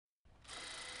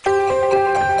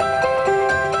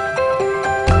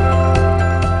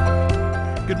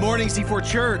Good morning, C4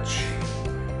 Church.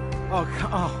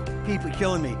 People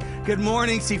killing me. Good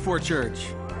morning, C4 Church.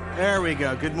 There we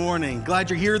go. Good morning. Glad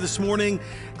you're here this morning.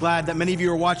 Glad that many of you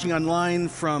are watching online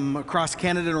from across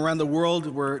Canada and around the world.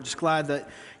 We're just glad that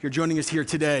you're joining us here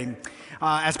today.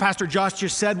 As Pastor Josh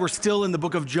just said, we're still in the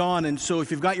book of John, and so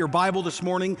if you've got your Bible this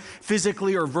morning,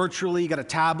 physically or virtually, you got a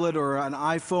tablet or an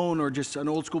iPhone or just an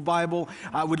old school Bible,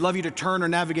 I would love you to turn or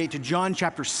navigate to John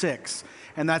chapter 6,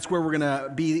 and that's where we're going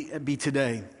to be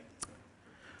today.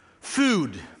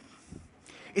 Food.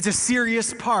 It's a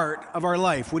serious part of our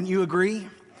life, wouldn't you agree?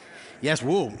 Yes,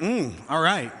 whoa, all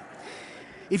right.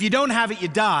 If you don't have it, you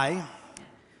die.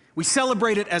 We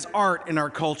celebrate it as art in our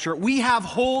culture. We have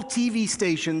whole TV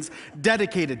stations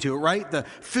dedicated to it, right? The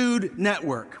Food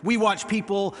Network. We watch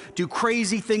people do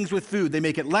crazy things with food. They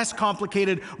make it less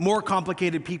complicated, more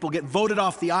complicated. People get voted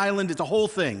off the island. It's a whole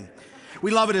thing.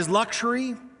 We love it as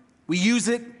luxury. We use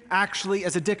it actually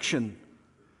as addiction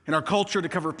in our culture to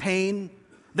cover pain.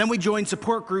 Then we join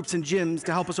support groups and gyms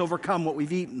to help us overcome what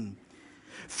we've eaten.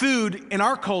 Food in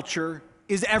our culture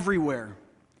is everywhere.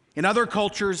 In other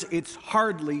cultures, it's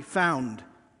hardly found.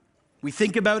 We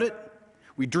think about it,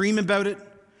 we dream about it,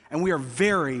 and we are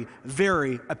very,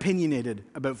 very opinionated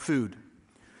about food.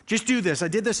 Just do this. I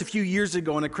did this a few years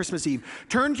ago on a Christmas Eve.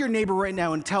 Turn to your neighbor right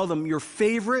now and tell them your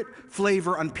favorite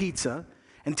flavor on pizza,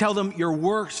 and tell them your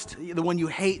worst, the one you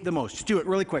hate the most. Just do it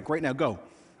really quick right now. Go.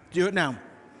 Do it now.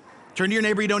 Turn to your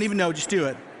neighbor you don't even know. Just do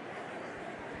it.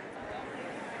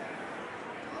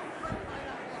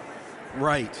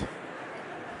 Right.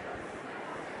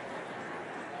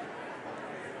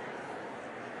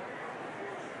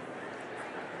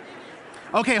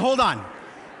 Okay, hold on.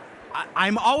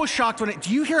 I'm always shocked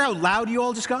do you hear how loud you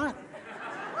all just got?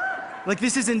 Like,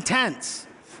 this is intense.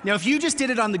 Now, if you just did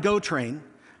it on the GO train,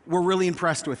 we're really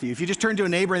impressed with you. If you just turn to a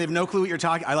neighbor and they have no clue what you're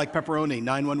talking, I like pepperoni,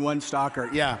 911 stalker,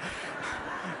 yeah.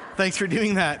 Thanks for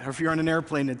doing that. Or if you're on an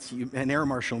airplane, an air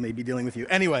marshal may be dealing with you.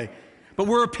 Anyway, but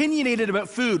we're opinionated about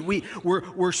food.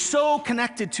 We're so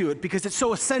connected to it because it's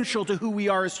so essential to who we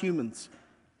are as humans.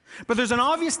 But there's an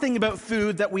obvious thing about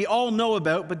food that we all know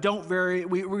about, but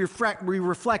we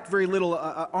reflect very little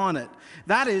on it.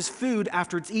 That is, food,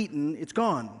 after it's eaten, it's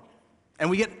gone. And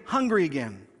we get hungry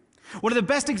again. One of the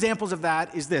best examples of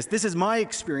that is this. This is my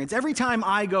experience. Every time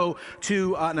I go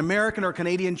to an American or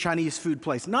Canadian Chinese food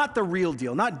place, not the real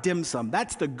deal, not dim sum,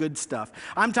 that's the good stuff.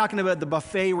 I'm talking about the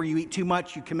buffet where you eat too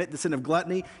much, you commit the sin of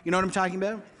gluttony. You know what I'm talking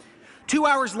about? 2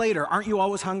 hours later, aren't you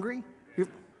always hungry?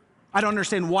 I don't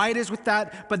understand why it is with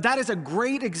that, but that is a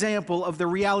great example of the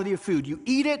reality of food. You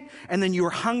eat it, and then you're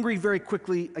hungry very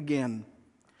quickly again.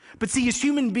 But see, as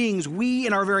human beings, we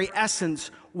in our very essence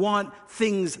want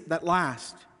things that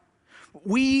last.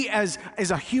 We as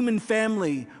a human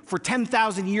family, for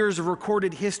 10,000 years of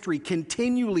recorded history,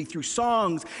 continually through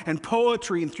songs and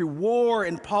poetry and through war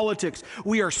and politics,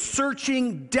 we are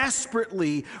searching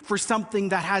desperately for something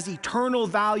that has eternal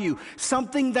value,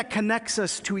 something that connects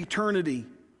us to eternity.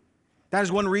 That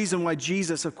is one reason why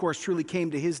Jesus, of course, truly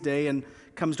came to his day and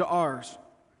comes to ours.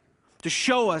 To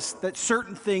show us that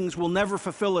certain things will never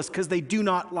fulfill us because they do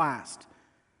not last.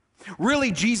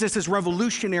 Really, Jesus is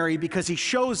revolutionary because he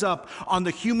shows up on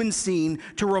the human scene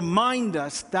to remind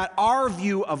us that our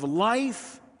view of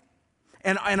life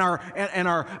and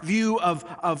our view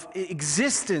of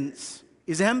existence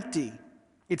is empty.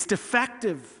 It's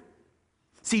defective.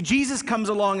 See, Jesus comes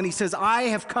along and he says, I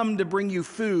have come to bring you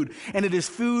food, and it is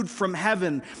food from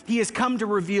heaven. He has come to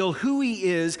reveal who he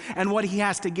is and what he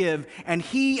has to give, and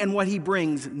he and what he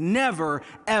brings never,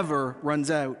 ever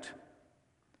runs out.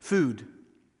 Food.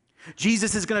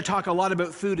 Jesus is going to talk a lot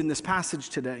about food in this passage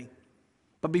today.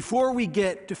 But before we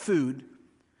get to food,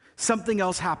 something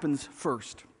else happens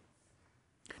first.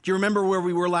 Do you remember where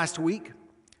we were last week?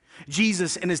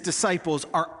 Jesus and his disciples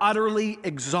are utterly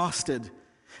exhausted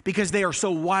because they are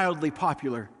so wildly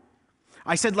popular.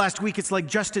 I said last week it's like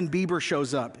Justin Bieber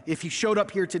shows up. If he showed up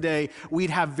here today,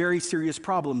 we'd have very serious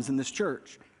problems in this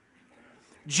church.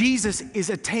 Jesus is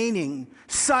attaining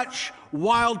such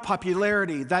wild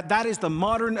popularity that is the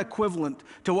modern equivalent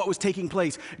to what was taking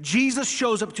place. Jesus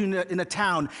shows up in a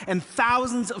town and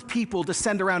thousands of people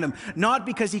descend around him, not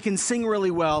because he can sing really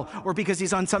well or because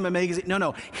he's on some magazine.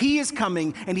 No. He is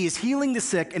coming and he is healing the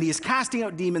sick and he is casting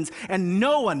out demons, and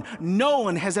no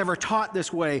one has ever taught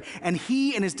this way. And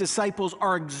he and his disciples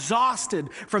are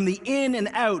exhausted from the in and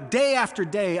out, day after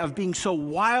day, of being so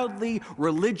wildly,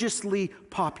 religiously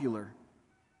popular.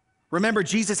 Remember,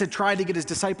 Jesus had tried to get his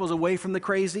disciples away from the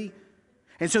crazy.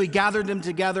 And so he gathered them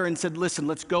together and said, listen,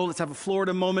 let's go. Let's have a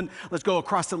Florida moment. Let's go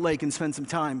across the lake and spend some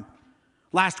time.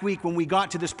 Last week, when we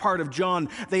got to this part of John,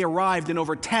 they arrived and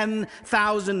over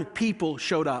 10,000 people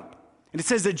showed up. And it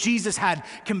says that Jesus had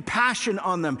compassion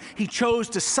on them. He chose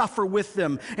to suffer with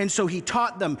them. And so he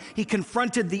taught them. He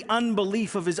confronted the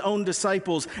unbelief of his own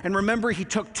disciples. And remember, he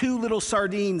took 2 little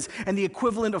sardines and the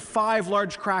equivalent of 5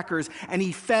 large crackers, and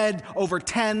he fed over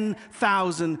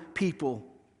 10,000 people.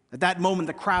 At that moment,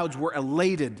 the crowds were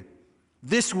elated.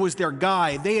 This was their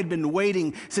guy. They had been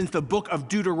waiting since the book of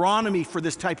Deuteronomy for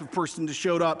this type of person to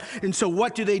show up. And so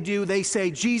what do? They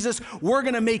say, Jesus, we're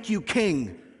going to make you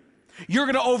king. You're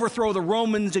going to overthrow the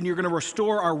Romans and you're going to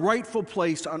restore our rightful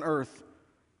place on earth.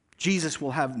 Jesus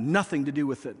will have nothing to do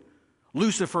with it.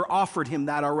 Lucifer offered him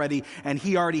that already, and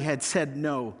he already had said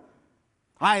no.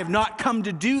 I have not come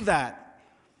to do that.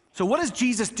 So what does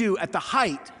Jesus do at the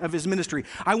height of his ministry?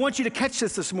 I want you to catch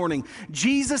this morning.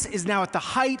 Jesus is now at the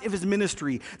height of his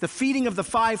ministry. The feeding of the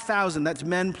 5,000, that's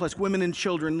men plus women and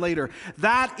children later.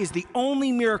 That is the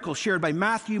only miracle shared by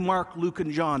Matthew, Mark, Luke,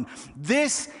 and John.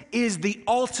 This is the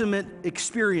ultimate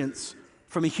experience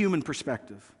from a human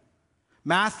perspective.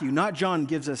 Matthew, not John,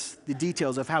 gives us the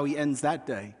details of how he ends that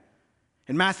day.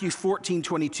 In Matthew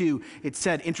 14:22, it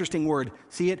said, interesting word,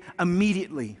 see it?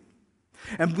 Immediately,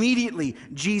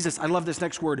 Jesus, I love this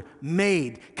next word,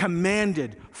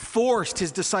 commanded, forced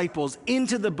his disciples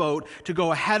into the boat to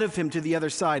go ahead of him to the other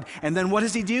side. And then what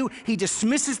does he do? He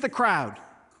dismisses the crowd.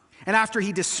 And after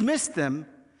he dismissed them,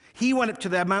 he went up to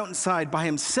the mountainside by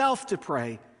himself to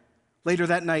pray. Later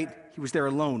that night, he was there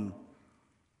alone.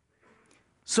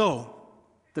 So,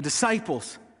 the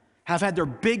disciples have had their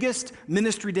biggest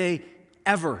ministry day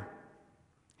ever.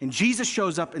 And Jesus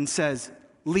shows up and says,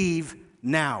 leave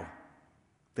now.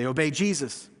 They obey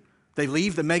Jesus. They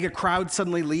leave, the mega crowd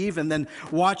suddenly leave, and then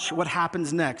watch what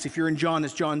happens next. If you're in John,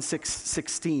 it's John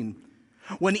 6:16.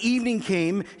 When evening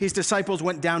came, his disciples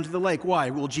went down to the lake. Why?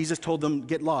 Well, Jesus told them,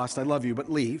 get lost, I love you,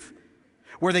 but leave.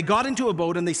 Where they got into a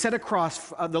boat and they set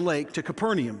across the lake to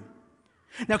Capernaum.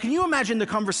 Now, can you imagine the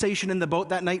conversation in the boat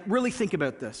that night? Really think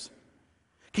about this.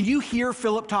 Can you hear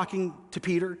Philip talking to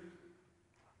Peter?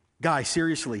 Guy,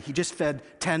 seriously, he just fed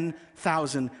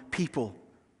 10,000 people.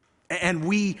 And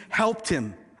we helped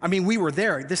him. I mean, we were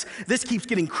there. This keeps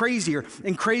getting crazier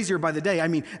and crazier by the day. I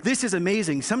mean, this is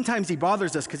amazing. Sometimes he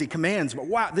bothers us because he commands, but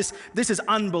wow, this is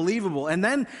unbelievable. And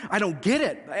then I don't get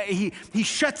it. He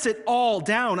shuts it all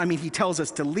down. I mean, he tells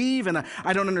us to leave, and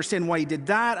I don't understand why he did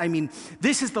that. I mean,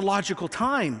 this is the logical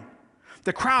time.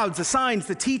 The crowds, the signs,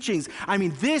 the teachings. I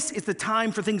mean, this is the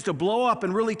time for things to blow up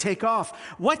and really take off.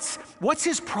 What's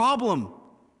his problem?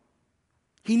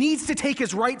 He needs to take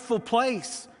his rightful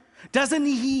place. Doesn't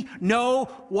he know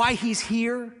why he's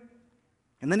here?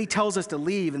 And then he tells us to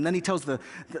leave, and then he tells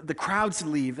the crowds to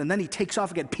leave, and then he takes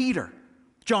off again. Peter,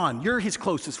 John, you're his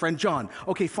closest friend, John.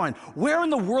 Okay, fine. Where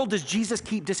in the world does Jesus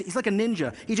keep he's like a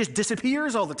ninja. He just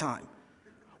disappears all the time.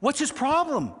 What's his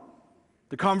problem?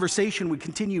 The conversation would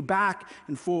continue back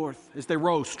and forth as they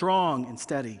row strong and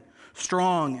steady,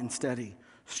 strong and steady,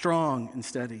 strong and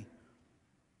steady.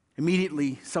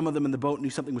 Immediately, some of them in the boat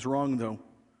knew something was wrong, though.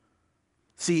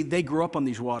 See, they grew up on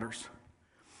these waters.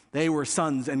 They were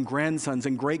sons and grandsons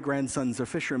and great-grandsons of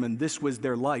fishermen. This was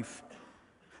their life.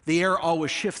 The air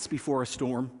always shifts before a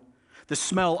storm. The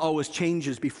smell always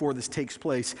changes before this takes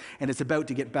place, and it's about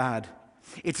to get bad.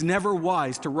 It's never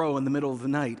wise to row in the middle of the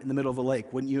night, in the middle of a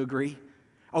lake. Wouldn't you agree?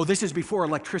 Oh, this is before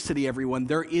electricity, everyone.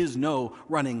 There is no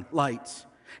running lights.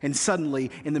 And suddenly,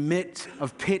 in the midst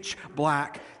of pitch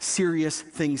black, serious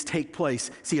things take place.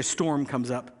 See, a storm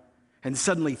comes up. And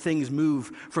suddenly things move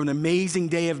from an amazing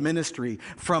day of ministry,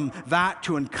 from that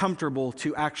to uncomfortable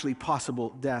to actually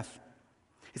possible death.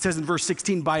 It says in verse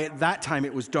 16, by that time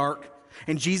it was dark,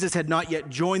 and Jesus had not yet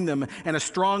joined them, and a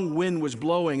strong wind was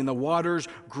blowing, and the waters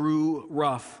grew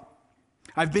rough.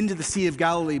 I've been to the Sea of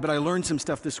Galilee, but I learned some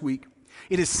stuff this week.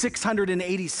 It is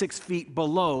 686 feet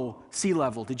below sea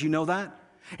level. Did you know that?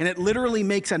 And it literally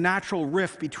makes a natural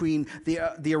rift between the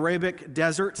Arabic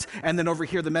deserts and then over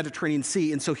here the Mediterranean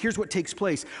Sea. And so here's what takes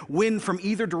place. Wind from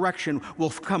either direction will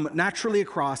come naturally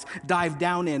across, dive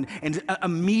down in, and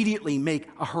immediately make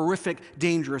a horrific,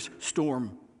 dangerous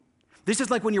storm. This is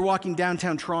like when you're walking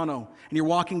downtown Toronto and you're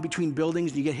walking between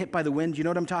buildings and you get hit by the wind. You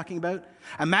know what I'm talking about?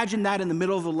 Imagine that in the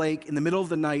middle of the lake, in the middle of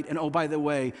the night, and oh, by the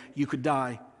way, you could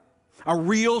die. A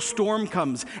real storm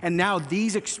comes, and now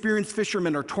these experienced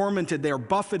fishermen are tormented. They are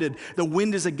buffeted. The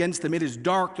wind is against them. It is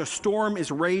dark. The storm is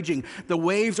raging. The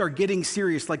waves are getting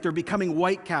serious, like they're becoming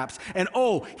whitecaps. And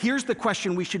oh, here's the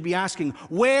question we should be asking.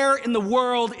 Where in the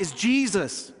world is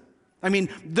Jesus? I mean,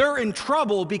 they're in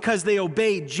trouble because they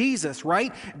obeyed Jesus,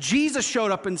 right? Jesus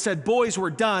showed up and said, boys, we're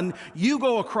done. You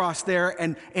go across there,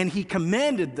 and he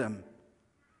commanded them.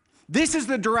 This is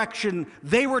the direction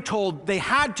they were told they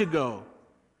had to go.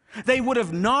 They would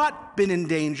have not been in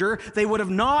danger. They would have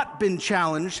not been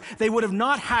challenged. They would have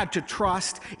not had to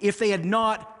trust if they had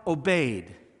not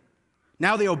obeyed.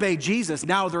 Now they obey Jesus.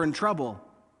 Now they're in trouble.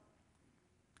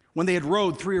 When they had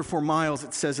rowed 3 or 4 miles,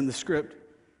 it says in the script,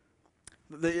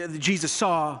 Jesus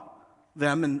saw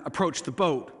them and approached the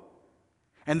boat.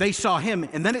 And they saw him.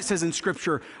 And then it says in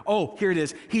Scripture, oh, here it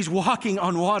is, he's walking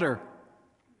on water.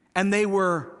 And they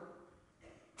were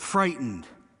frightened.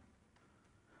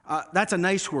 That's a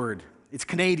nice word. It's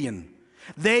Canadian.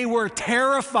 They were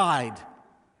terrified.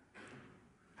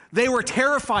 They were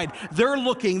terrified.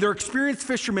 They're experienced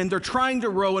fishermen. They're trying to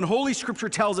row, and Holy Scripture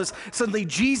tells us suddenly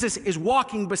Jesus is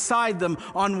walking beside them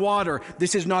on water.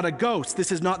 This is not a ghost.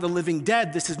 This is not the living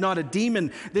dead. This is not a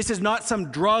demon. This is not some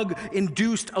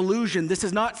drug-induced illusion. This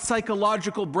is not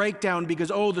psychological breakdown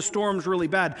because, oh, the storm's really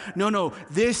bad. No.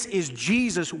 This is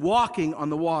Jesus walking on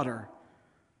the water.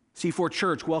 C4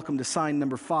 Church, welcome to sign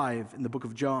number 5 in the book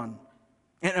of John.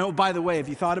 And oh, by the way, have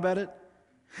you thought about it?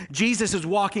 Jesus is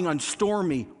walking on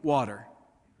stormy water.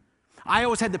 I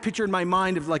always had the picture in my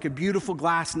mind of like a beautiful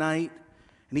glass night,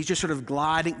 and he's just sort of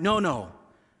gliding. No.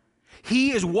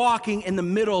 He is walking in the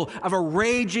middle of a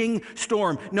raging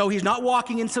storm. No, he's not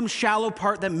walking in some shallow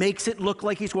part that makes it look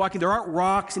like he's walking. There aren't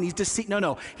rocks, and he's just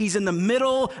no. He's in the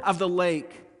middle of the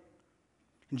lake.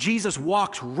 Jesus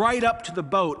walks right up to the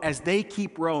boat as they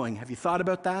keep rowing. Have you thought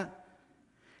about that?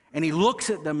 And he looks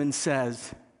at them and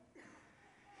says,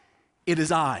 "It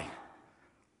is I.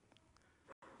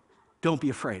 Don't be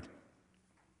afraid."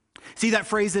 See that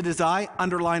phrase, "it is I"?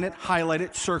 Underline it, highlight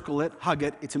it, circle it, hug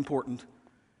it. It's important.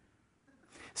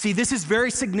 See, this is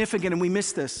very significant, and we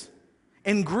miss this.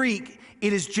 In Greek,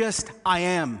 it is just "I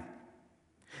am."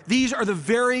 These are the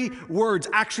very words.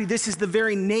 Actually, this is the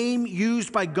very name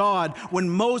used by God when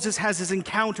Moses has his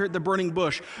encounter at the burning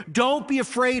bush. Don't be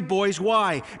afraid, boys.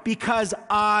 Why? Because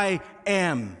I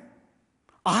am.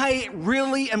 I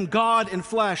really am God in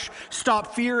flesh.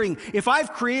 Stop fearing. If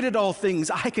I've created all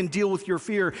things, I can deal with your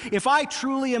fear. If I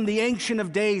truly am the Ancient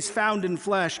of Days found in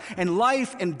flesh, and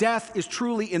life and death is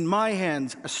truly in my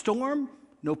hands, a storm?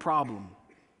 No problem.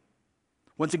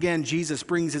 Once again, Jesus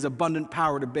brings his abundant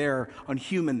power to bear on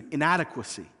human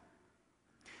inadequacy.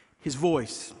 His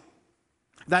voice.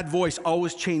 That voice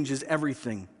always changes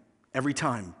everything, every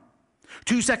time.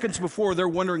 2 seconds before, they're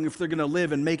wondering if they're going to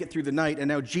live and make it through the night, and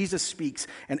now Jesus speaks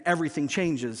and everything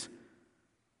changes.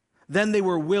 Then they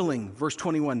were willing, verse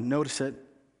 21, notice it.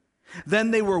 Then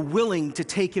they were willing to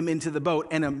take him into the boat,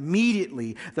 and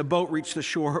immediately the boat reached the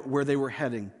shore where they were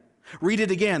heading. Read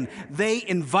it again. They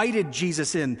invited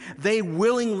Jesus in. They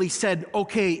willingly said,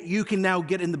 okay, you can now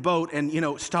get in the boat and,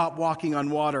 stop walking on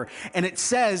water. And it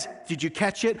says, did you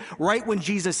catch it? Right when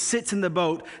Jesus sits in the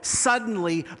boat,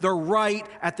 suddenly they're right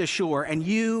at the shore. And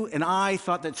you and I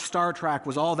thought that Star Trek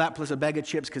was all that plus a bag of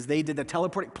chips because they did the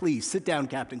teleporting. Please, sit down,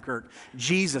 Captain Kirk.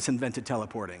 Jesus invented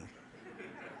teleporting.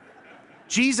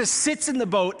 Jesus sits in the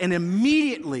boat and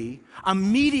immediately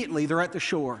they're at the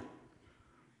shore.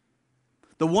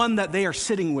 The one that they are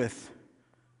sitting with,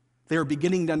 they are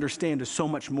beginning to understand is so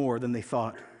much more than they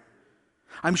thought.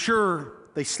 I'm sure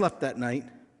they slept that night.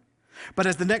 But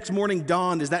as the next morning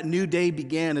dawned, as that new day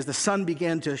began, as the sun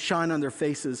began to shine on their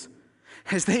faces,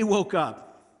 as they woke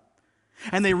up,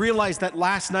 and they realized that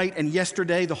last night and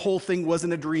yesterday the whole thing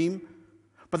wasn't a dream,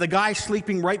 but the guy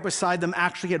sleeping right beside them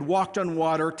actually had walked on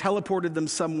water, teleported them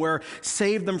somewhere,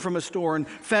 saved them from a storm,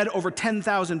 fed over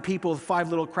 10,000 people with 5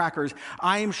 little crackers.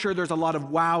 I am sure there's a lot of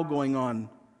wow going on.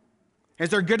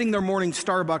 As they're getting their morning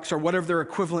Starbucks or whatever their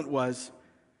equivalent was,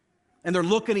 and they're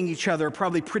looking at each other,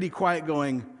 probably pretty quiet,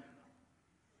 going,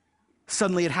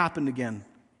 suddenly it happened again.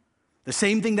 The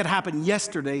same thing that happened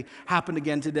yesterday happened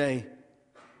again today.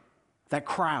 That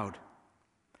crowd.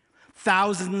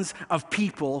 Thousands of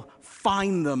people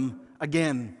find them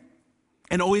again.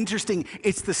 And interesting,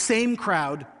 it's the same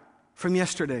crowd from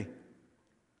yesterday.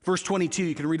 Verse 22,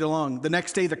 you can read along. The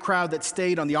next day, the crowd that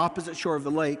stayed on the opposite shore of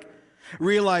the lake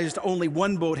realized only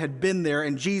one boat had been there,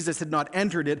 and Jesus had not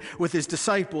entered it with his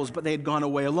disciples, but they had gone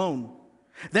away alone.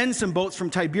 Then some boats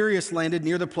from Tiberias landed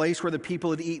near the place where the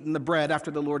people had eaten the bread after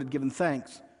the Lord had given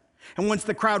thanks. And once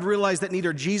the crowd realized that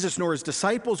neither Jesus nor his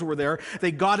disciples were there,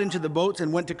 they got into the boats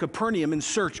and went to Capernaum in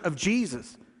search of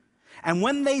Jesus. And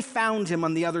when they found him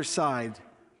on the other side,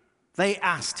 they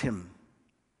asked him,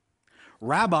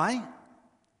 "Rabbi,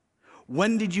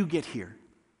 when did you get here?"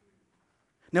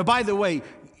 Now, by the way,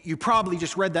 you probably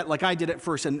just read that like I did at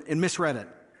first and misread it.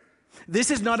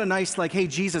 This is not a nice like, "Hey,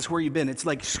 Jesus, where you been?" It's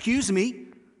like, "Excuse me,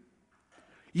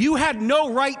 you had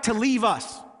no right to leave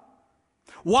us.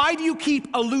 Why do you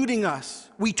keep eluding us?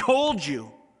 We told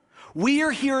you. We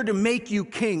are here to make you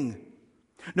king.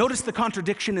 Notice the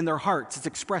contradiction in their hearts. It's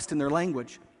expressed in their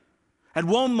language. At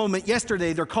one moment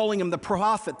yesterday, they're calling him the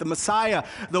prophet, the Messiah,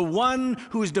 the one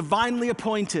who is divinely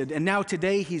appointed. And now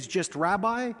today, he's just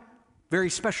rabbi, very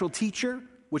special teacher.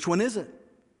 Which one is it?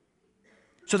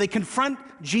 So they confront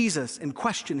Jesus and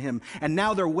question him, and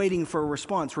now they're waiting for a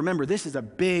response. Remember, this is a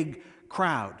big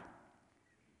crowd.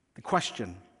 The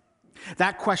question.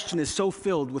 That question is so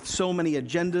filled with so many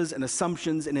agendas and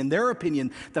assumptions, and in their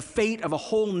opinion, the fate of a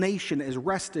whole nation is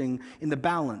resting in the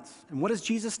balance. And what does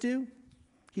Jesus do?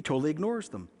 He totally ignores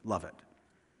them. Love it.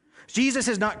 Jesus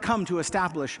has not come to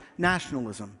establish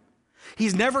nationalism.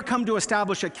 He's never come to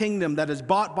establish a kingdom that is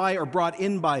bought by or brought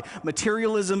in by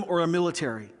materialism or a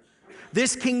military.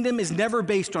 This kingdom is never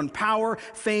based on power,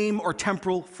 fame, or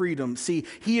temporal freedom. See,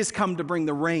 he has come to bring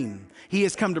the reign. He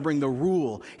has come to bring the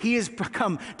rule. He has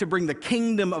come to bring the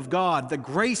kingdom of God, the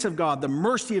grace of God, the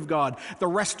mercy of God, the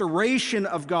restoration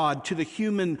of God to the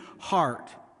human heart.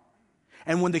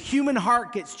 And when the human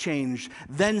heart gets changed,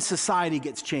 then society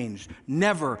gets changed.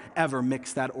 Never, ever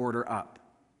mix that order up.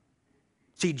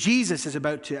 See, Jesus is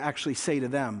about to actually say to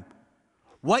them,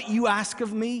 what you ask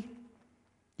of me,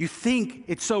 you think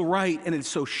it's so right and it's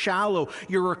so shallow.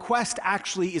 Your request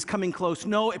actually is coming close.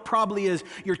 No, it probably is.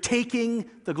 You're taking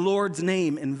the Lord's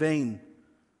name in vain.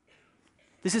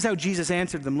 This is how Jesus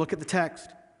answered them. Look at the text.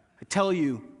 I tell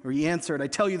you, or he answered, I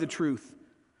tell you the truth.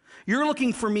 You're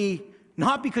looking for me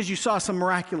not because you saw some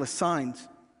miraculous signs,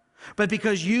 but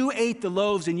because you ate the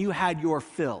loaves and you had your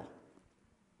fill.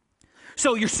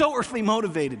 So you're so earthly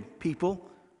motivated, people.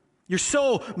 You're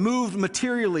so moved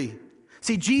materially.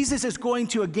 See, Jesus is going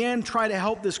to again try to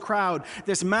help this crowd,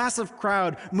 this massive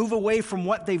crowd, move away from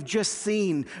what they've just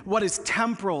seen, what is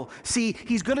temporal. See,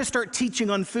 he's going to start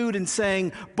teaching on food and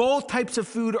saying both types of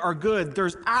food are good.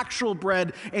 There's actual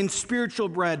bread and spiritual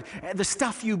bread. The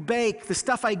stuff you bake, the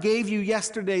stuff I gave you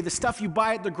yesterday, the stuff you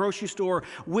buy at the grocery store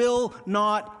will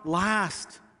not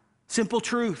last. Simple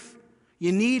truth.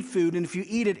 You need food, and if you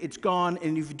eat it, it's gone,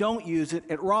 and if you don't use it,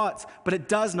 it rots, but it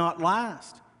does not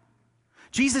last.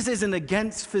 Jesus isn't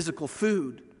against physical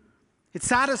food. It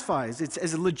satisfies. It's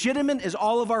as legitimate as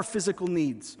all of our physical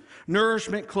needs.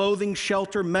 Nourishment, clothing,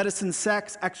 shelter, medicine,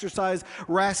 sex, exercise,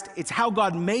 rest. It's how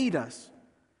God made us.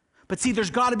 But see, there's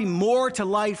got to be more to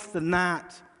life than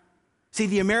that. See,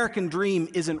 the American dream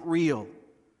isn't real.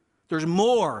 There's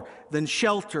more than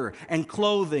shelter and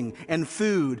clothing and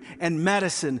food and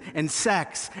medicine and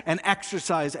sex and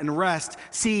exercise and rest.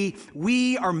 See,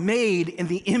 we are made in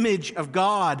the image of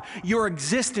God. Your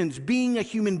existence, being a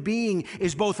human being,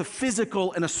 is both a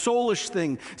physical and a soulish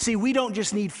thing. See, we don't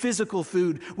just need physical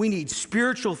food. We need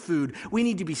spiritual food. We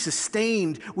need to be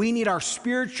sustained. We need our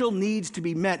spiritual needs to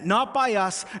be met, not by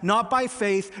us, not by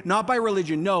faith, not by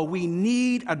religion. No, we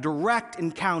need a direct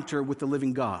encounter with the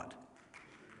living God.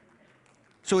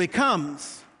 So he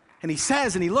comes and he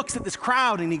says, and he looks at this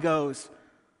crowd and he goes,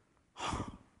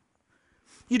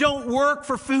 you don't work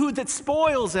for food that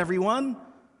spoils, everyone,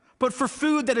 but for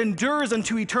food that endures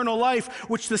unto eternal life,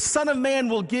 which the Son of Man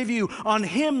will give you. On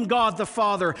him God the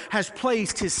Father has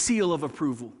placed his seal of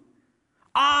approval.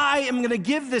 I am going to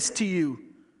give this to you.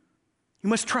 You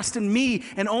must trust in me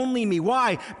and only me.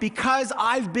 Why? Because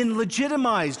I've been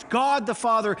legitimized. God the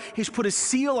Father has put a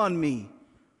seal on me.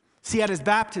 See, at his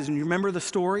baptism, you remember the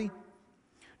story?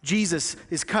 Jesus,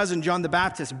 his cousin John the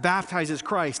Baptist, baptizes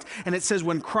Christ. And it says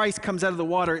when Christ comes out of the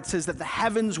water, it says that the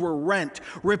heavens were rent,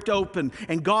 ripped open.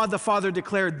 And God the Father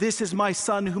declared, this is my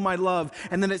Son whom I love.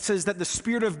 And then it says that the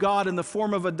Spirit of God in the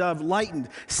form of a dove lightened,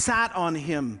 sat on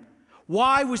him.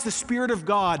 Why was the Spirit of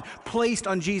God placed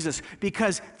on Jesus?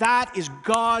 Because that is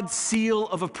God's seal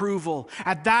of approval.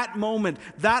 At that moment,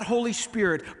 that Holy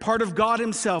Spirit, part of God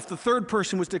himself, the third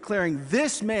person, was declaring,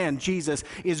 this man, Jesus,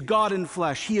 is God in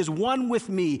flesh. He is one with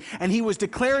me. And he was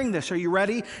declaring this. Are you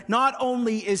ready? Not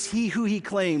only is he who he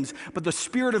claims, but the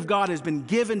Spirit of God has been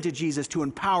given to Jesus to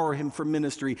empower him for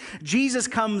ministry. Jesus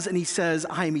comes and he says,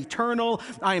 I am eternal.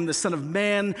 I am the Son of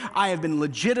Man. I have been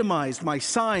legitimized. My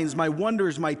signs, my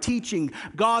wonders, my teaching,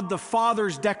 God the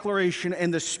Father's declaration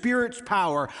and the Spirit's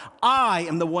power. I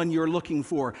am the one you're looking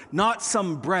for, not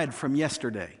some bread from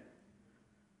yesterday.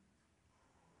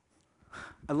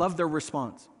 I love their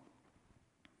response.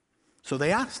 So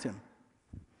they asked him,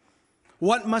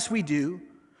 what must we do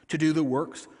to do the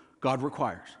works God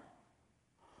requires?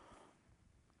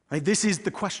 Right, this is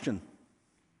the question.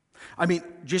 I mean,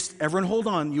 just everyone hold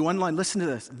on. You online, listen to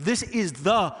this. This is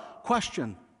the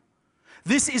question.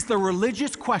 This is the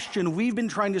religious question we've been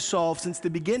trying to solve since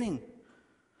the beginning.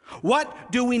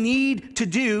 What do we need to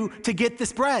do to get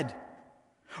this bread?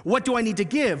 What do I need to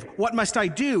give? What must I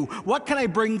do? What can I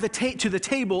bring to the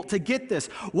table to get this?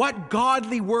 What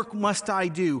godly work must I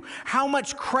do? How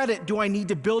much credit do I need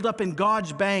to build up in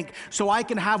God's bank so I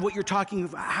can have what you're talking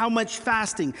about? How much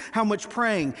fasting? How much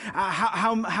praying?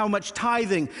 How much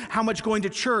tithing? How much going to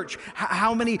church?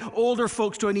 How many older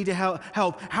folks do I need to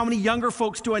help? How many younger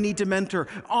folks do I need to mentor?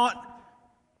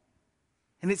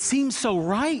 And it seems so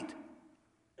right.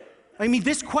 I mean,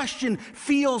 this question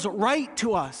feels right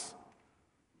to us.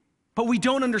 But we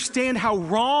don't understand how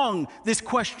wrong this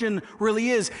question really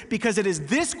is, because it is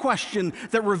this question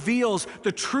that reveals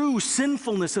the true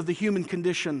sinfulness of the human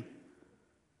condition.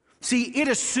 See, it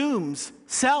assumes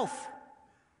self.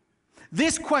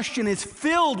 This question is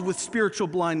filled with spiritual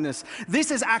blindness.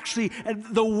 This is actually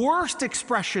the worst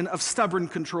expression of stubborn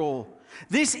control.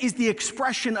 This is the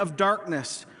expression of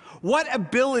darkness. What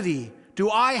ability do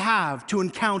I have to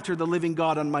encounter the living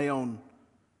God on my own?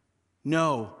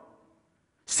 No.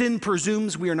 Sin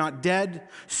presumes we are not dead.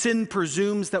 Sin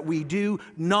presumes that we do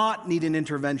not need an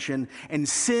intervention. And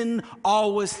sin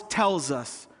always tells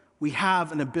us we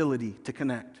have an ability to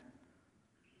connect.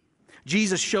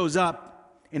 Jesus shows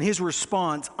up, and his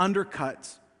response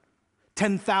undercuts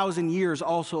 10,000 years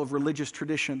also of religious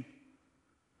tradition.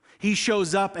 He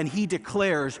shows up and he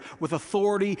declares with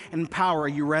authority and power. Are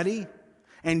you ready?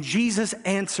 And Jesus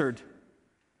answered,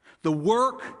 "The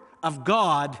work of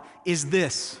God is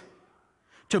this,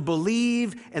 to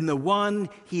believe in the one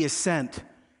he has sent,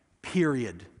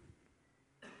 period."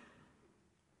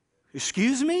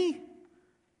 Excuse me?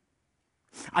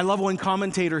 I love one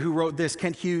commentator who wrote this,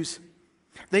 Kent Hughes.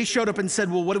 They showed up and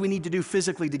said, well, what do we need to do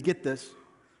physically to get this?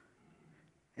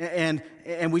 And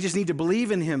we just need to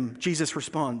believe in him. Jesus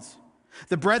responds,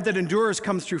 "The bread that endures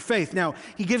comes through faith." Now,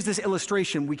 he gives this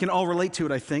illustration. We can all relate to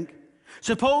it, I think.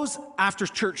 Suppose after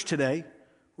church today,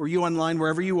 or you online,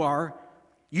 wherever you are,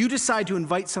 you decide to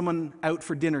invite someone out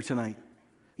for dinner tonight.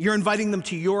 You're inviting them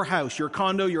to your house, your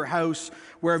condo, your house,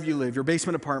 wherever you live, your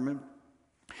basement apartment.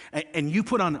 And you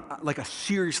put on like a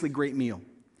seriously great meal.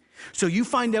 So you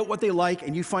find out what they like,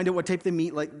 and you find out what type of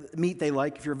meat they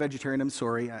like. If you're a vegetarian, I'm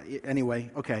sorry.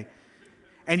 Anyway, okay.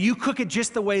 And you cook it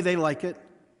just the way they like it.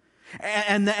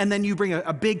 And then you bring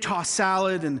a big tossed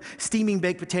salad and steaming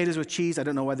baked potatoes with cheese. I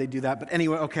don't know why they do that, but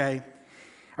anyway, okay.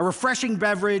 A refreshing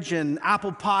beverage and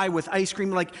apple pie with ice cream.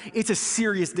 Like, it's a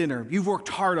serious dinner. You've worked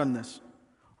hard on this.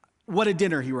 What a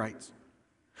dinner, he writes.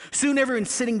 Soon everyone's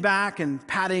sitting back and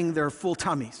patting their full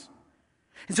tummies.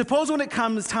 And suppose when it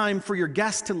comes time for your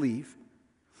guests to leave,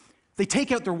 they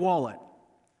take out their wallet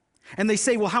and they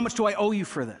say, well, how much do I owe you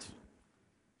for this?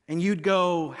 And you'd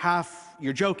go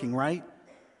you're joking, right?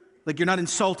 Like, you're not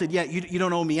insulted yet. You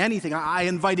don't owe me anything. I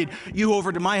invited you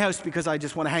over to my house because I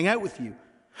just want to hang out with you.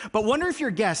 But wonder if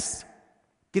your guests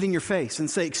get in your face and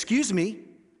say, excuse me,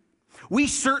 we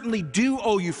certainly do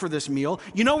owe you for this meal.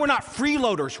 You know we're not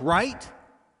freeloaders, right?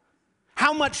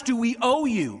 How much do we owe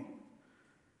you?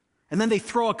 And then they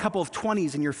throw a couple of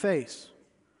 20s in your face.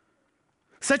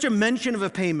 Such a mention of a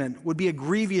payment would be a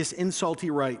grievous insult, he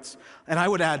writes. And I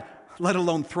would add, let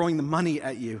alone throwing the money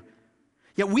at you.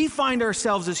 Yet we find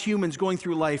ourselves as humans going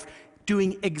through life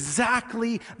doing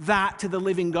exactly that to the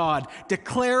living God,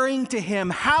 declaring to him,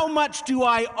 how much do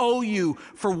I owe you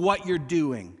for what you're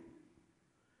doing?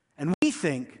 And we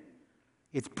think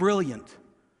it's brilliant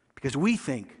because we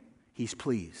think he's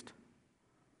pleased.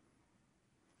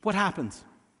 What happens?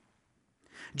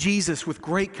 Jesus, with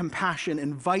great compassion,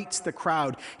 invites the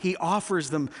crowd. He offers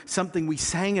them something we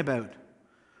sang about,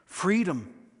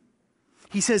 freedom.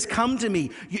 He says, come to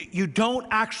me. You don't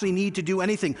actually need to do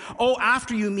anything. Oh,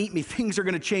 after you meet me, things are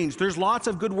going to change. There's lots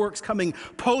of good works coming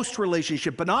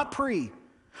post-relationship, but not pre.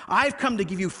 I've come to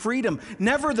give you freedom,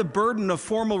 never the burden of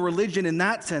formal religion in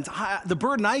that sense. The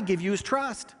burden I give you is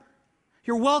trust.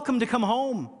 You're welcome to come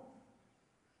home.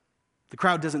 The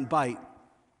crowd doesn't bite.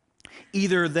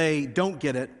 Either they don't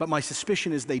get it, but my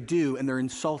suspicion is they do, and they're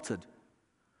insulted.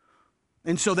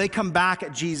 And so they come back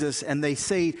at Jesus and they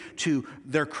say to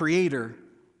their Creator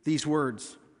these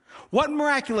words, what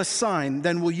miraculous sign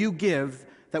then will you give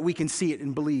that we can see it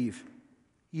and believe?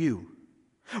 You.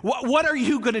 What are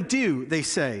you going to do, they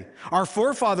say. Our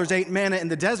forefathers ate manna in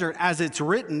the desert, as it's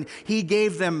written, he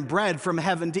gave them bread from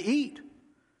heaven to eat.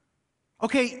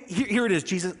 Okay, here it is,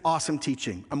 Jesus, awesome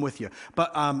teaching, I'm with you.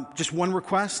 But just one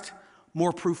request,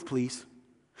 more proof, please.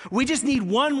 We just need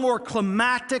one more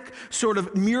climatic sort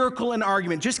of miracle and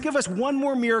argument. Just give us one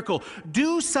more miracle.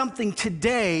 Do something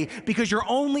today because you're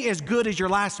only as good as your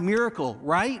last miracle,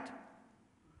 right?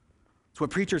 That's what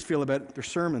preachers feel about their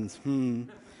sermons.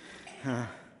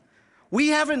 We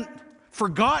haven't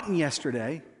forgotten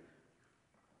yesterday,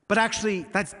 but actually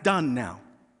that's done now.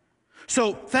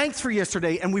 So thanks for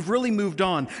yesterday, and we've really moved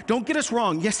on. Don't get us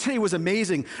wrong. Yesterday was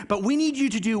amazing, but we need you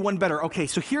to do one better. Okay,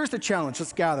 so here's the challenge.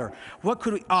 Let's gather. What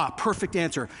could we, perfect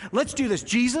answer. Let's do this.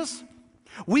 Jesus,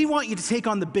 we want you to take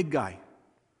on the big guy.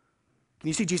 Can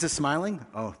you see Jesus smiling?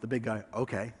 Oh, the big guy.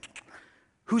 Okay.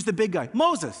 Who's the big guy?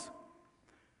 Moses.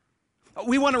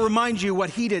 We want to remind you what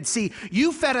he did. See,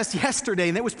 you fed us yesterday,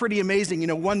 and that was pretty amazing.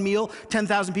 One meal,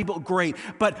 10,000 people, great.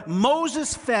 But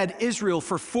Moses fed Israel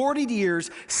for 40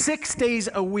 years, 6 days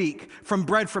a week from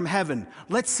bread from heaven.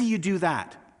 Let's see you do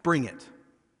that. Bring it.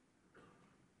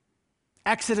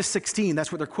 Exodus 16,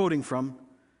 that's what they're quoting from.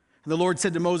 And the Lord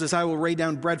said to Moses, I will rain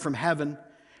down bread from heaven,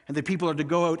 and the people are to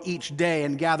go out each day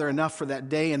and gather enough for that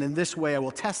day, and in this way I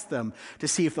will test them to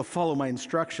see if they'll follow my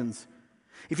instructions.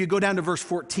 If you go down to verse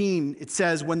 14, it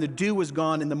says, when the dew was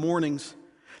gone in the mornings,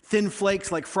 thin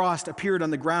flakes like frost appeared on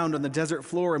the ground on the desert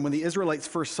floor. And when the Israelites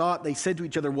first saw it, they said to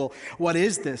each other, well, what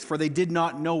is this? For they did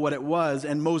not know what it was.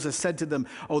 And Moses said to them,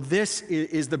 oh, this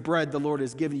is the bread the Lord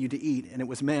has given you to eat. And it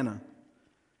was manna.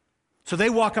 So they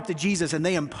walk up to Jesus and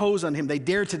they impose on him. They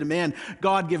dare to demand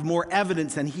God give more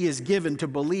evidence than he has given to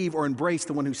believe or embrace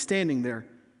the one who's standing there.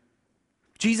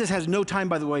 Jesus has no time,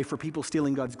 by the way, for people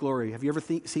stealing God's glory. Have you ever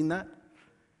seen that?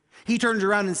 He turns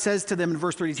around and says to them in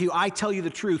verse 32, I tell you the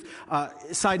truth.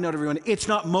 Side note, everyone, it's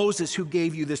not Moses who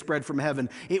gave you this bread from heaven.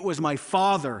 It was my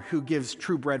Father who gives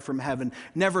true bread from heaven.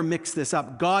 Never mix this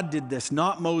up. God did this,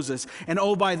 not Moses. And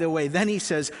oh, by the way, then he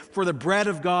says, for the bread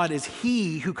of God is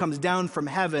he who comes down from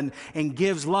heaven and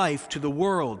gives life to the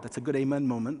world. That's a good amen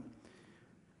moment.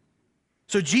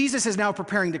 So Jesus is now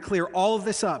preparing to clear all of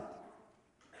this up.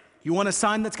 You want a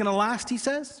sign that's going to last, he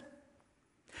says?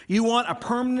 You want a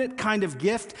permanent kind of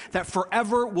gift that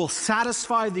forever will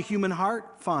satisfy the human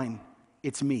heart? Fine,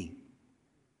 it's me.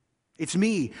 It's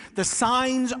me. The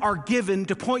signs are given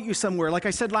to point you somewhere. Like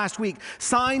I said last week,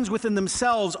 signs within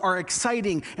themselves are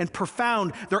exciting and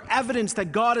profound. They're evidence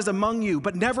that God is among you,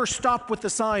 but never stop with the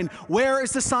sign. Where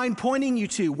is the sign pointing you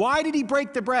to? Why did he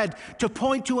break the bread? To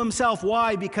point to himself.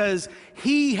 Why? Because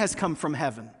he has come from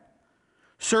heaven.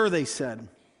 Sir, they said,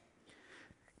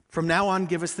 from now on,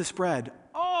 give us this bread.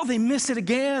 Oh, they miss it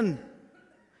again.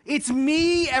 It's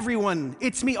me, everyone.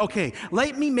 It's me. Okay,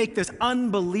 let me make this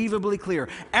unbelievably clear.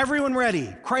 Everyone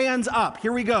ready? Crayons up.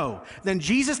 Here we go. Then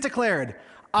Jesus declared,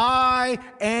 I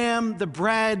am the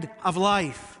bread of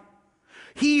life.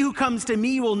 He who comes to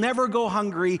me will never go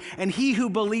hungry, and he who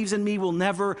believes in me will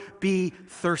never be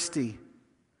thirsty.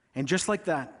 And just like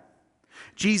that,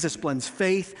 Jesus blends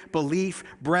faith, belief,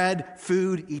 bread,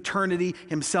 food, eternity,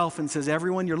 himself, and says,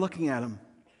 everyone, you're looking at him.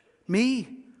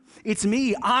 Me. It's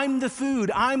me. I'm the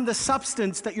food. I'm the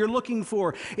substance that you're looking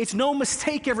for. It's no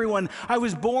mistake, everyone. I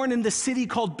was born in the city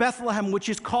called Bethlehem, which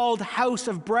is called House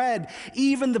of Bread.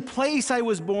 Even the place I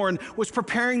was born was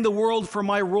preparing the world for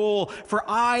my role, for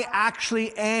I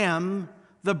actually am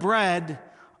the bread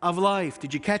of life.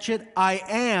 Did you catch it? I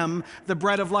am the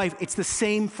bread of life. It's the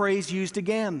same phrase used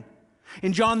again.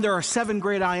 In John, there are 7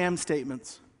 great I am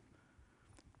statements.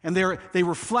 And they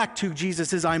reflect who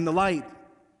Jesus is. I'm the light.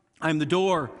 I'm the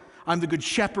door. I'm the good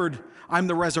shepherd. I'm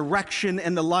the resurrection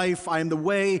and the life. I am the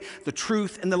way, the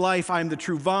truth, and the life. I am the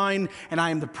true vine, and I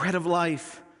am the bread of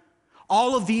life.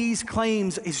 All of these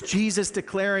claims is Jesus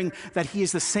declaring that he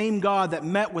is the same God that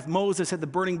met with Moses at the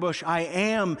burning bush. I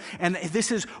am, and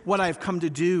this is what I've come to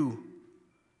do.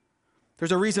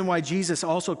 There's a reason why Jesus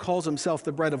also calls himself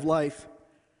the bread of life,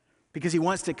 because he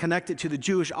wants to connect it to the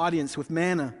Jewish audience with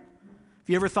manna. Have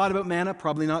you ever thought about manna?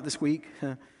 Probably not this week.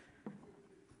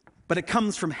 But it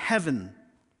comes from heaven.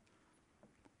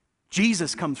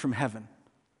 Jesus comes from heaven.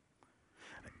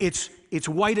 It's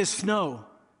white as snow.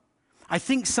 I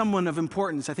think someone of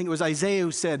importance, I think it was Isaiah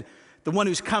who said, the one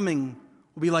who's coming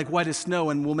will be like white as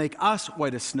snow and will make us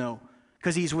white as snow,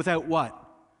 because he's without what?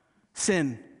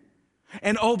 Sin.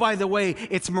 And oh, by the way,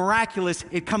 it's miraculous.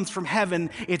 It comes from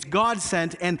heaven. It's God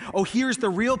sent. And oh, here's the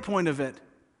real point of it.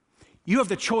 You have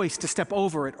the choice to step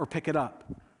over it or pick it up.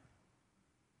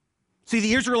 See,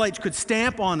 the Israelites could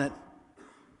stamp on it,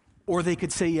 or they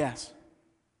could say yes.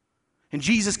 And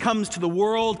Jesus comes to the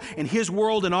world, and his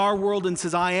world and our world, and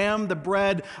says, I am the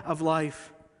bread of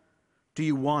life. Do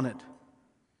you want it?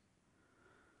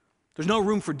 There's no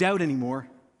room for doubt anymore.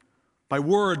 By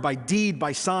word, by deed,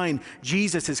 by sign,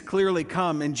 Jesus has clearly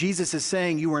come, and Jesus is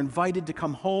saying, you are invited to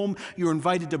come home, you're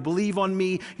invited to believe on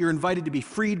me, you're invited to be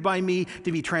freed by me,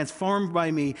 to be transformed by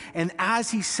me. And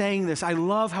as he's saying this, I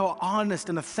love how honest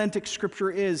and authentic Scripture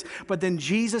is, but then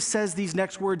Jesus says these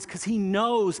next words because he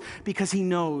knows.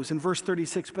 In verse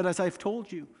 36, but as I've told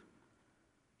you,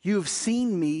 you have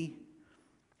seen me,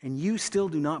 and you still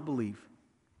do not believe.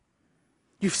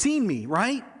 You've seen me,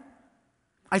 right?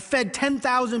 I fed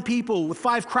 10,000 people with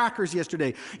 5 crackers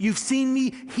yesterday. You've seen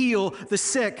me heal the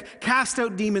sick, cast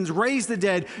out demons, raise the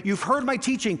dead. You've heard my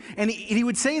teaching. And he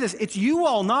would say this, it's you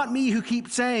all, not me, who keep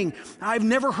saying, I've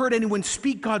never heard anyone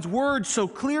speak God's word so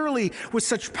clearly, with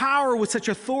such power, with such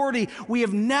authority. We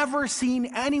have never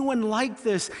seen anyone like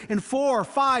this in 400,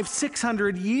 500,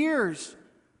 600 years.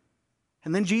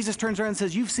 And then Jesus turns around and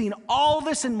says, you've seen all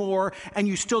this and more, and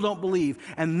you still don't believe.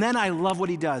 And then I love what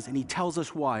he does, and he tells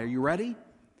us why. Are you ready?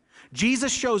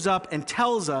 Jesus shows up and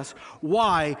tells us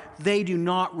why they do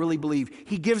not really believe.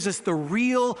 He gives us the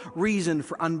real reason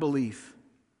for unbelief.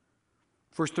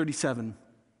 Verse 37,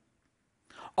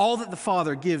 all that the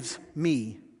Father gives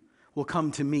me will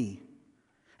come to me,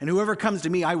 and whoever comes to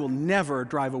me I will never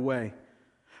drive away.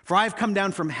 For I have come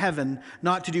down from heaven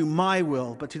not to do my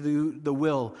will, but to do the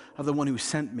will of the one who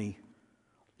sent me.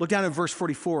 Look down at verse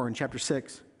 44 in chapter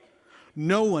 6.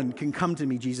 No one can come to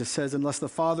me, Jesus says, unless the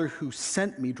Father who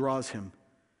sent me draws him,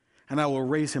 and I will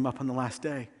raise him up on the last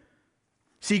day.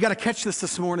 So you got to catch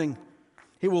this morning.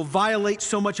 It will violate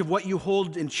so much of what you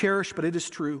hold and cherish, but it is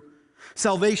true.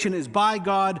 Salvation is by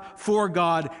God, for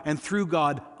God, and through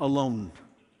God alone.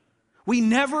 We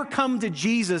never come to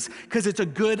Jesus because it's a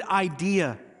good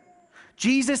idea.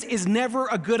 Jesus is never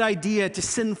a good idea to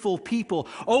sinful people.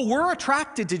 Oh, we're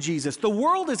attracted to Jesus. The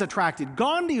world is attracted.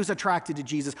 Gandhi was attracted to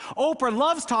Jesus. Oprah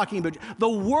loves talking about it. The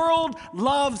world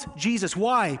loves Jesus.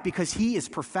 Why? Because he is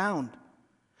profound.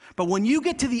 But when you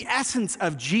get to the essence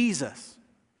of Jesus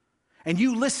and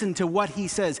you listen to what he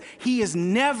says, he is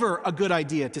never a good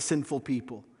idea to sinful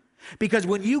people. Because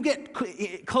when you get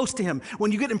close to him,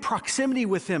 when you get in proximity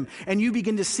with him, and you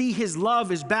begin to see his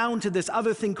love is bound to this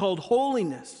other thing called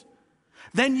holiness,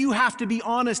 then you have to be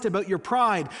honest about your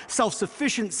pride,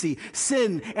 self-sufficiency,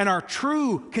 sin, and our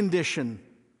true condition.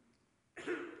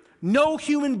 No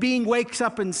human being wakes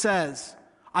up and says,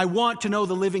 I want to know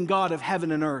the living God of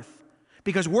heaven and earth.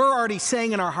 Because we're already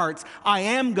saying in our hearts, I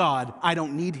am God, I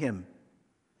don't need him.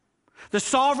 The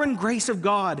sovereign grace of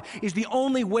God is the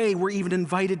only way we're even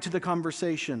invited to the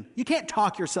conversation. You can't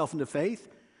talk yourself into faith.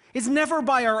 It's never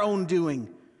by our own doing.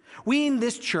 We in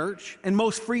this church, and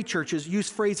most free churches, use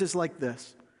phrases like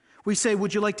this. We say,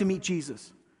 would you like to meet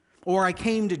Jesus? Or I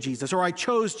came to Jesus, or I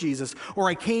chose Jesus, or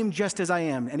I came just as I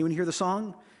am. Anyone hear the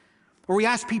song? Or we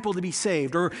ask people to be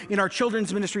saved. Or in our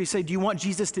children's ministry, say, do you want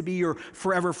Jesus to be your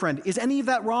forever friend? Is any of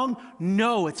that wrong?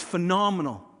 No, it's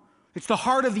phenomenal. It's the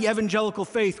heart of the evangelical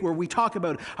faith where we talk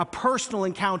about a personal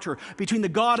encounter between the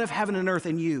God of heaven and earth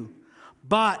and you.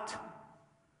 But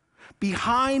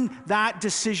behind that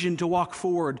decision to walk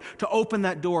forward, to open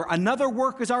that door, another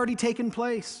work has already taken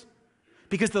place.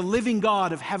 Because the living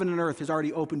God of heaven and earth has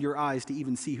already opened your eyes to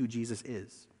even see who Jesus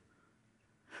is.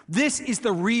 This is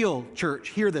the real church.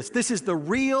 Hear this. This is the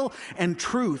real and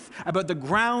truth about the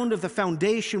ground of the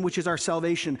foundation, which is our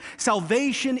salvation.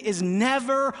 Salvation is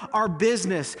never our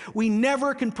business. We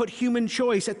never can put human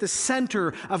choice at the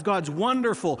center of God's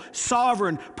wonderful,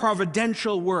 sovereign,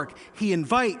 providential work. He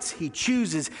invites, he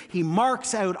chooses, he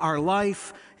marks out our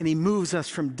life, and he moves us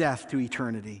from death to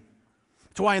eternity.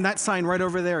 That's why in that sign right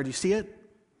over there, do you see it?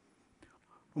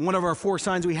 One of our 4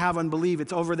 signs we have on believe,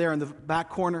 it's over there in the back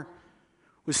corner,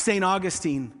 was St.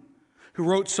 Augustine, who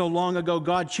wrote so long ago,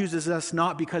 God chooses us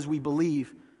not because we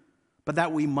believe, but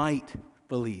that we might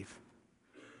believe.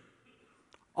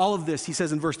 All of this, he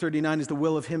says in verse 39, is the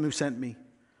will of him who sent me,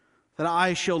 that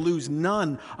I shall lose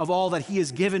none of all that he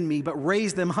has given me, but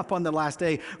raise them up on the last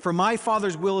day. For my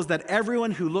Father's will is that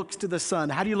everyone who looks to the Son,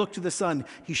 how do you look to the Son?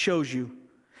 He shows you.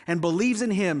 And believes in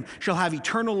him shall have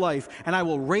eternal life, and I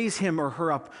will raise him or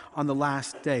her up on the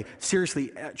last day.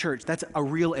 Seriously, church, that's a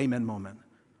real amen moment.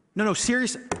 No,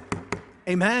 seriously.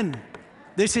 Amen.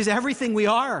 This is everything we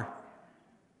are.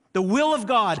 The will of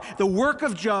God, the work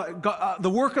of God,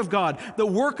 the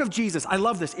work of Jesus, I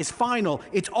love this, is final,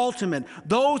 it's ultimate.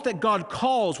 Those that God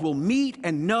calls will meet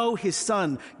and know his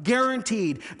Son,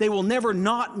 guaranteed. They will never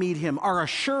not meet him. Our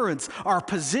assurance, our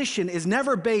position is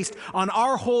never based on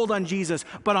our hold on Jesus,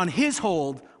 but on his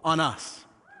hold on us.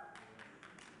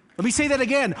 Let me say that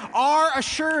again. Our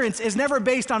assurance is never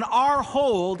based on our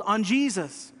hold on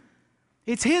Jesus.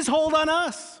 It's his hold on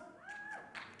us.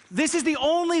 This is the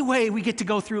only way we get to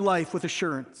go through life with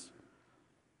assurance.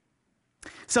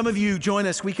 Some of you join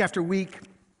us week after week,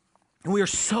 and we are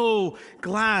so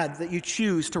glad that you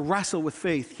choose to wrestle with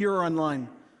faith here or online.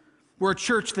 We're a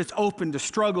church that's open to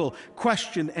struggle,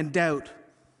 question, and doubt.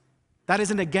 That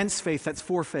isn't against faith, that's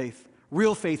for faith.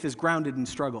 Real faith is grounded in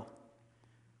struggle.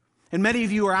 And many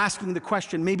of you are asking the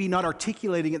question, maybe not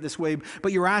articulating it this way,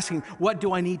 but you're asking, what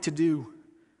do I need to do?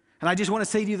 And I just want to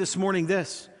say to you this morning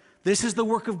this is the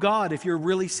work of God if you're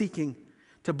really seeking.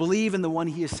 to believe in the one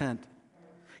he has sent.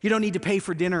 You don't need to pay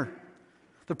for dinner.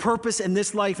 The purpose in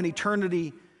this life and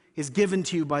eternity is given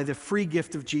to you by the free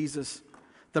gift of Jesus.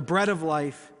 The bread of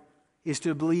life is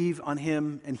to believe on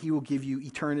him, and he will give you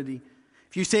eternity.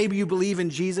 If you say you believe in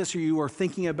Jesus, or you are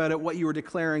thinking about it, what you are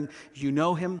declaring is you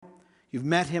know him, you've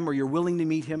met him, or you're willing to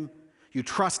meet him, you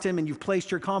trust him, and you've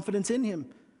placed your confidence in him.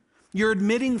 You're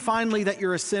admitting finally that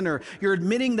you're a sinner. You're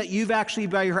admitting that you've actually,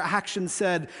 by your actions,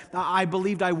 said, I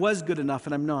believed I was good enough,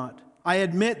 and I'm not. I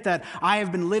admit that I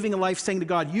have been living a life saying to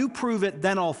God, you prove it,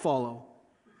 then I'll follow.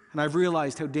 And I've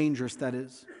realized how dangerous that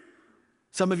is.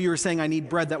 Some of you are saying, I need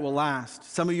bread that will last.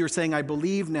 Some of you are saying, I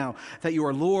believe now that you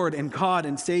are Lord and God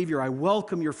and Savior. I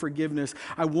welcome your forgiveness.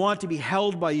 I want to be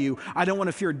held by you. I don't want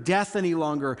to fear death any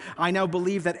longer. I now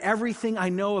believe that everything I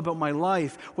know about my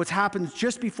life, what happens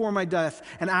just before my death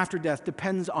and after death,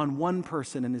 depends on one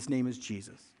person, and his name is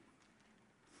Jesus.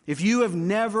 If you have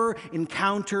never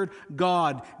encountered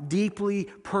God deeply,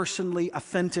 personally,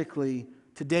 authentically,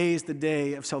 today is the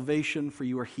day of salvation, for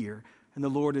you are here, and the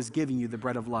Lord is giving you the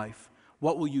bread of life.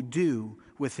 What will you do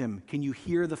with him? Can you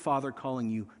hear the Father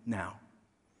calling you now?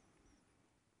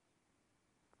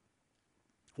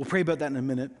 We'll pray about that in a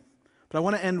minute, but I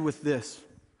want to end with this.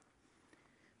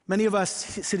 Many of us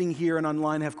sitting here and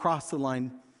online have crossed the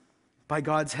line by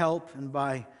God's help and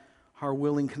by our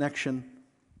willing connection.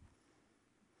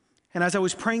 And as I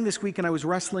was praying this week and I was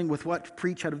wrestling with what to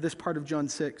preach out of this part of John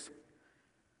 6,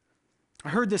 I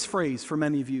heard this phrase for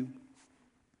many of you.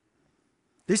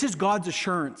 This is God's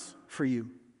assurance for you.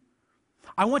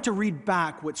 I want to read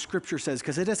back what Scripture says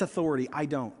because it has authority. I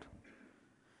don't.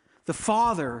 The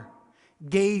Father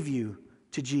gave you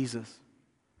to Jesus.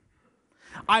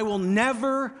 I will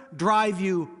never drive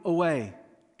you away.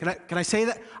 Can I say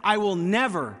that? I will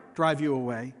never drive you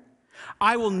away.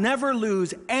 I will never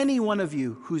lose any one of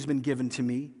you who's been given to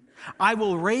me. I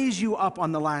will raise you up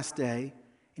on the last day,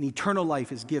 and eternal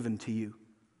life is given to you.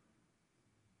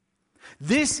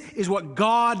 This is what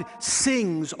God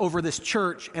sings over this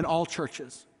church and all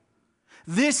churches.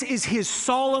 This is his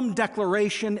solemn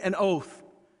declaration and oath.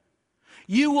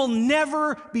 You will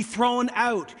never be thrown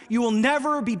out. You will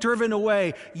never be driven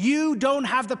away. You don't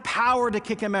have the power to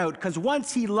kick him out, because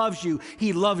once he loves you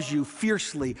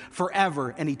fiercely,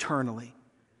 forever and eternally.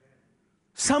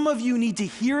 Some of you need to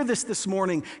hear this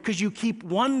morning because you keep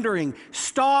wondering.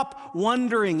 Stop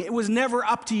wondering. It was never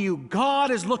up to you.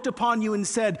 God has looked upon you and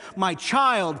said, my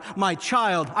child,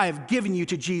 I have given you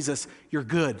to Jesus. You're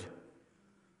good.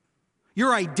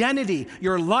 Your identity,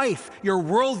 your life, your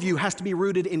worldview has to be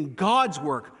rooted in God's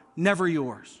work, never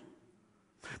yours.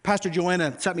 Pastor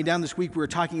Joanna sat me down this week. We were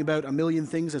talking about a million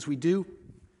things, as we do.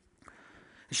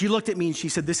 She looked at me and she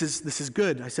said, this is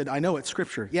good. I said, I know it's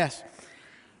Scripture. Yes.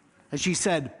 And she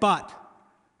said, but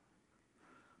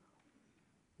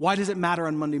why does it matter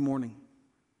on Monday morning?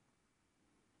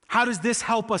 How does this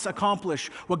help us accomplish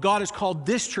what God has called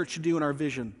this church to do in our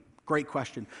vision? Great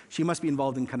question. She must be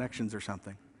involved in connections or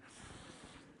something.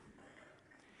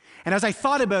 And as I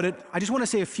thought about it, I just want to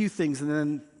say a few things and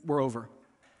then we're over.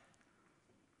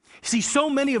 See, so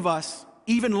many of us,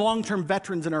 even long-term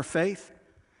veterans in our faith,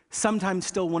 sometimes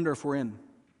still wonder if we're in.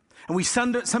 And we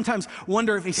sometimes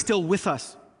wonder if he's still with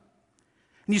us.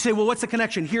 And you say, well, what's the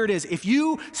connection? Here it is. If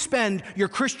you spend your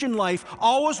Christian life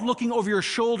always looking over your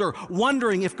shoulder,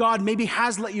 wondering if God maybe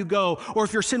has let you go, or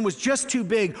if your sin was just too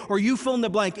big, or you fill in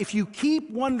the blank, if you keep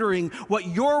wondering what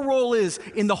your role is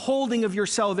in the holding of your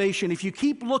salvation, if you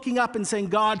keep looking up and saying,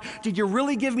 God, did you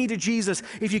really give me to Jesus?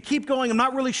 If you keep going, I'm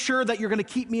not really sure that you're going to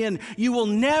keep me in, you will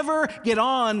never get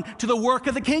on to the work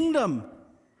of the kingdom.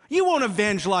 You won't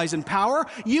evangelize in power.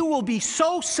 You will be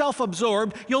so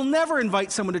self-absorbed, you'll never invite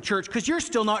someone to church because you're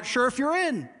still not sure if you're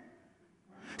in.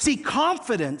 See,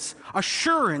 confidence,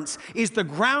 assurance is the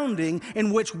grounding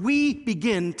in which we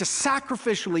begin to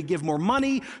sacrificially give more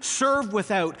money, serve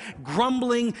without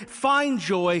grumbling, find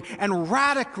joy, and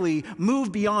radically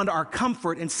move beyond our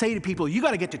comfort and say to people, you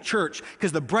got to get to church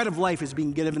because the bread of life is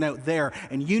being given out there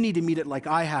and you need to meet it like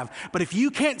I have. But if you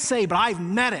can't say, but I've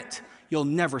met it, you'll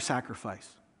never sacrifice.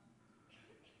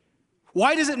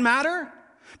 Why does it matter?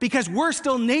 Because we're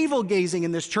still navel-gazing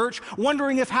in this church,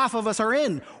 wondering if half of us are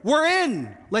in. We're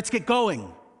in. Let's get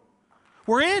going.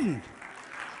 We're in.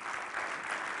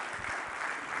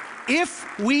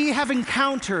 If we have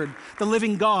encountered the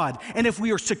living God, and if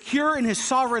we are secure in his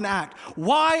sovereign act,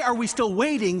 why are we still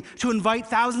waiting to invite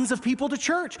thousands of people to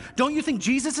church? Don't you think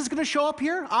Jesus is going to show up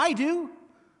here? I do.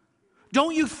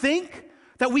 Don't you think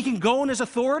that we can go in his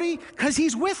authority? Because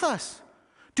he's with us.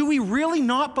 Do we really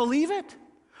not believe it?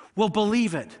 Well,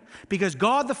 believe it. Because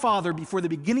God the Father, before the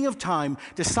beginning of time,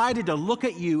 decided to look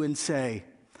at you and say,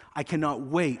 I cannot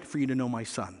wait for you to know my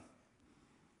Son.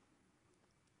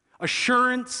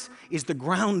 Assurance is the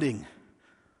grounding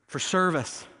for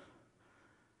service.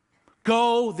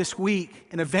 Go this week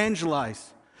and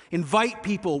evangelize. Invite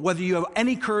people, whether you have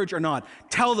any courage or not.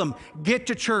 Tell them, get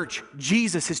to church.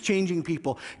 Jesus is changing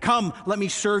people. Come, let me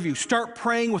serve you. Start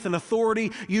praying with an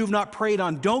authority you've not prayed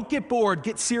on. Don't get bored.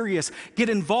 Get serious. Get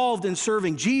involved in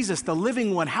serving. Jesus, the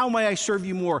living one, how may I serve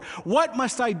you more? What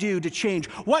must I do to change?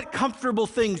 What comfortable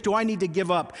things do I need to give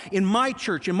up in my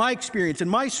church, in my experience, in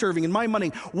my serving, in my money?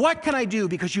 What can I do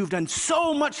because you've done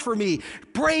so much for me?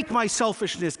 Break my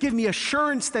selfishness. Give me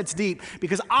assurance that's deep,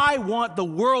 because I want the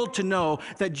world to know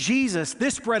that Jesus,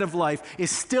 this bread of life, is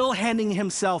still handing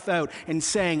himself out and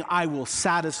saying, I will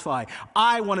satisfy.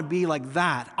 I want to be like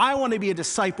that. I want to be a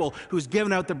disciple who's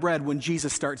given out the bread when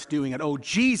Jesus starts doing it. Oh,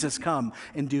 Jesus, come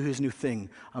and do his new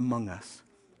thing among us.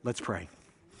 Let's pray.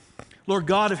 Lord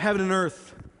God of heaven and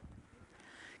earth,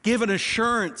 give an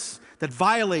assurance that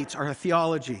violates our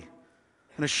theology,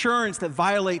 an assurance that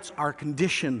violates our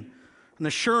condition, an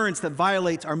assurance that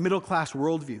violates our middle-class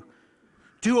worldview.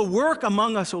 Do a work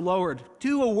among us, O Lord.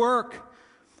 Do a work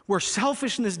where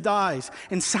selfishness dies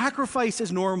and sacrifice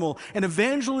is normal and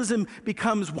evangelism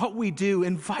becomes what we do,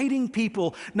 inviting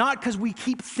people, not because we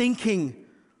keep thinking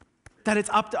that it's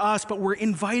up to us, but we're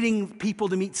inviting people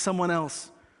to meet someone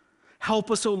else. Help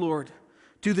us, O Lord.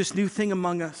 Do this new thing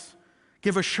among us.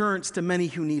 Give assurance to many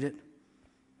who need it.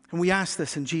 And we ask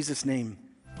this in Jesus' name.